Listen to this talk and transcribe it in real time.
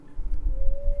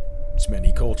It's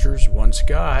many cultures, one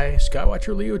sky.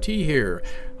 Skywatcher Leo T here.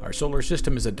 Our solar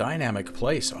system is a dynamic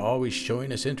place, always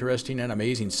showing us interesting and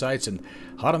amazing sights. And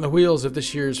hot on the wheels of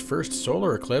this year's first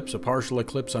solar eclipse, a partial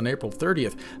eclipse on April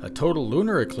 30th, a total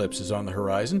lunar eclipse is on the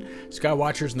horizon.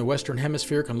 Skywatchers in the Western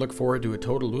Hemisphere can look forward to a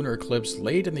total lunar eclipse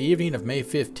late in the evening of May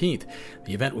 15th.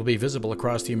 The event will be visible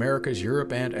across the Americas,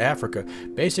 Europe, and Africa,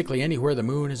 basically anywhere the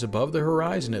moon is above the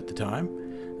horizon at the time.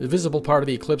 The visible part of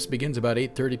the eclipse begins about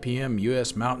 8:30 p.m.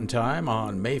 U.S. Mountain Time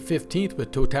on May 15th,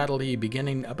 with totality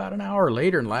beginning about an hour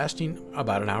later and lasting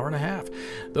about an hour and a half.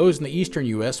 Those in the eastern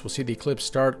U.S. will see the eclipse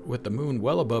start with the moon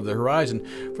well above the horizon.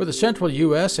 For the central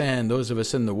U.S. and those of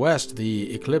us in the west,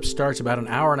 the eclipse starts about an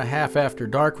hour and a half after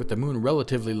dark, with the moon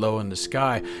relatively low in the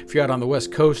sky. If you're out on the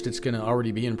west coast, it's going to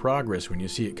already be in progress when you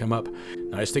see it come up.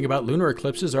 Nice thing about lunar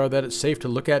eclipses are that it's safe to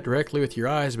look at directly with your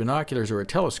eyes, binoculars, or a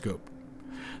telescope.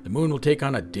 The moon will take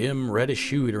on a dim, reddish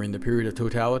hue during the period of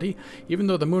totality. Even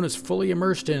though the moon is fully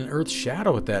immersed in Earth's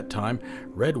shadow at that time,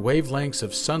 red wavelengths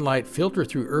of sunlight filter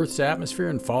through Earth's atmosphere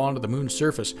and fall onto the moon's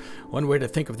surface. One way to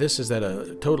think of this is that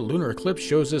a total lunar eclipse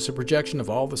shows us a projection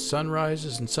of all the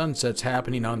sunrises and sunsets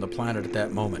happening on the planet at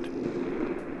that moment.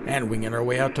 And winging our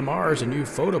way out to Mars, a new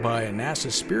photo by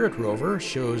NASA's Spirit rover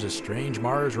shows a strange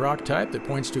Mars rock type that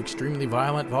points to extremely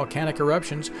violent volcanic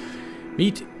eruptions.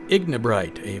 Meet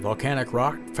Ignibrite, a volcanic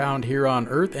rock found here on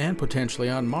Earth and potentially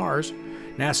on Mars.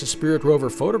 NASA's Spirit rover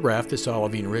photographed this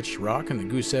olivine-rich rock in the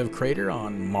Gusev crater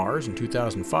on Mars in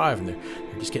 2005, and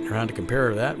they're just getting around to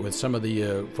compare that with some of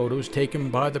the photos taken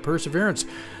by the Perseverance.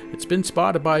 It's been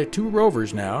spotted by 2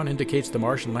 rovers now and indicates the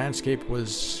Martian landscape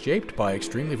was shaped by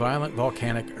extremely violent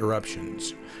volcanic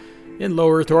eruptions. In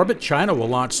low Earth orbit, China will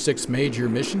launch 6 major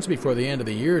missions before the end of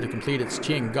the year to complete its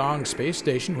Tiangong space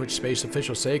station, which space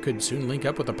officials say could soon link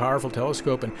up with a powerful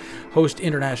telescope and host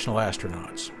international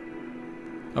astronauts.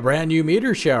 A brand new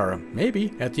meteor shower.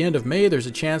 Maybe. At the end of May, there's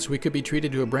a chance we could be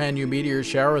treated to a brand new meteor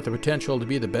shower with the potential to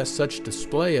be the best such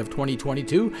display of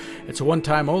 2022. It's a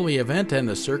one-time only event, and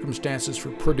the circumstances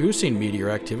for producing meteor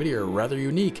activity are rather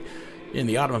unique. In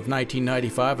the autumn of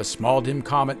 1995, a small dim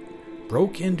comet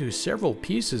broke into several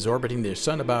pieces orbiting the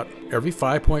Sun about every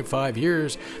 5.5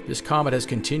 years. This comet has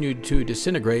continued to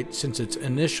disintegrate since its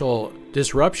initial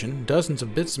disruption. Dozens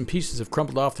of bits and pieces have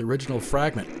crumpled off the original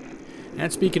fragment.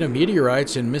 And speaking of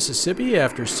meteorites, in Mississippi,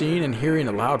 after seeing and hearing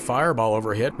a loud fireball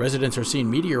overhead, residents are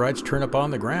seeing meteorites turn up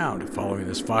on the ground. Following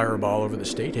this fireball over the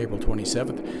state, April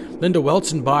 27th, Linda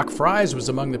Welzenbach Fries was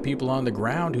among the people on the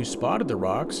ground who spotted the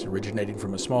rocks, originating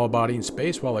from a small body in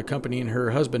space, while accompanying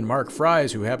her husband Mark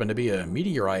Fries, who happened to be a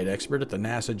meteorite expert at the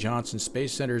NASA Johnson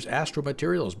Space Center's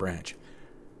Astromaterials branch.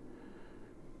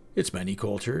 It's many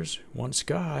cultures, one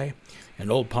sky. An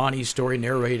old Pawnee story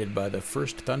narrated by the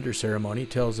first thunder ceremony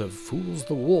tells of Fools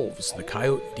the Wolves, the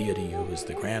coyote deity who was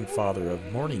the grandfather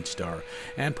of Morning Star,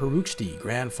 and Paruchti,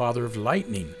 grandfather of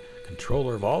lightning,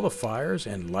 controller of all the fires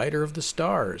and lighter of the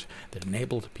stars that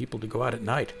enabled people to go out at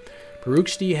night.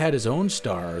 Paruchti had his own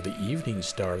star, the evening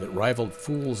star, that rivaled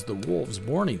Fools the Wolves'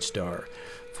 morning star.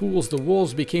 Fools the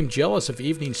Wolves became jealous of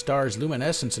evening star's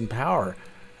luminescence and power,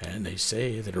 and they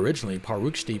say that originally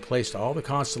Paruchti placed all the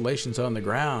constellations on the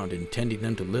ground, intending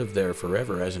them to live there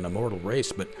forever as an immortal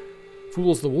race. But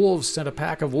Fools the Wolves sent a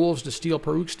pack of wolves to steal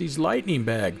Paruchti's lightning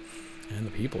bag, and the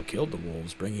people killed the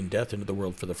wolves, bringing death into the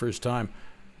world for the first time.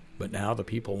 But now the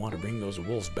people want to bring those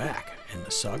wolves back, and the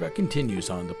saga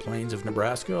continues on the plains of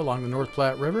Nebraska along the North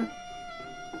Platte River.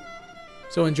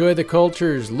 So enjoy the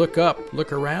cultures, look up,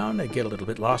 look around, and get a little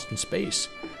bit lost in space.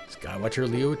 Skywatcher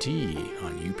Leo T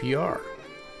on UPR,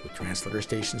 with translator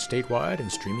stations statewide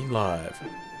and streaming live.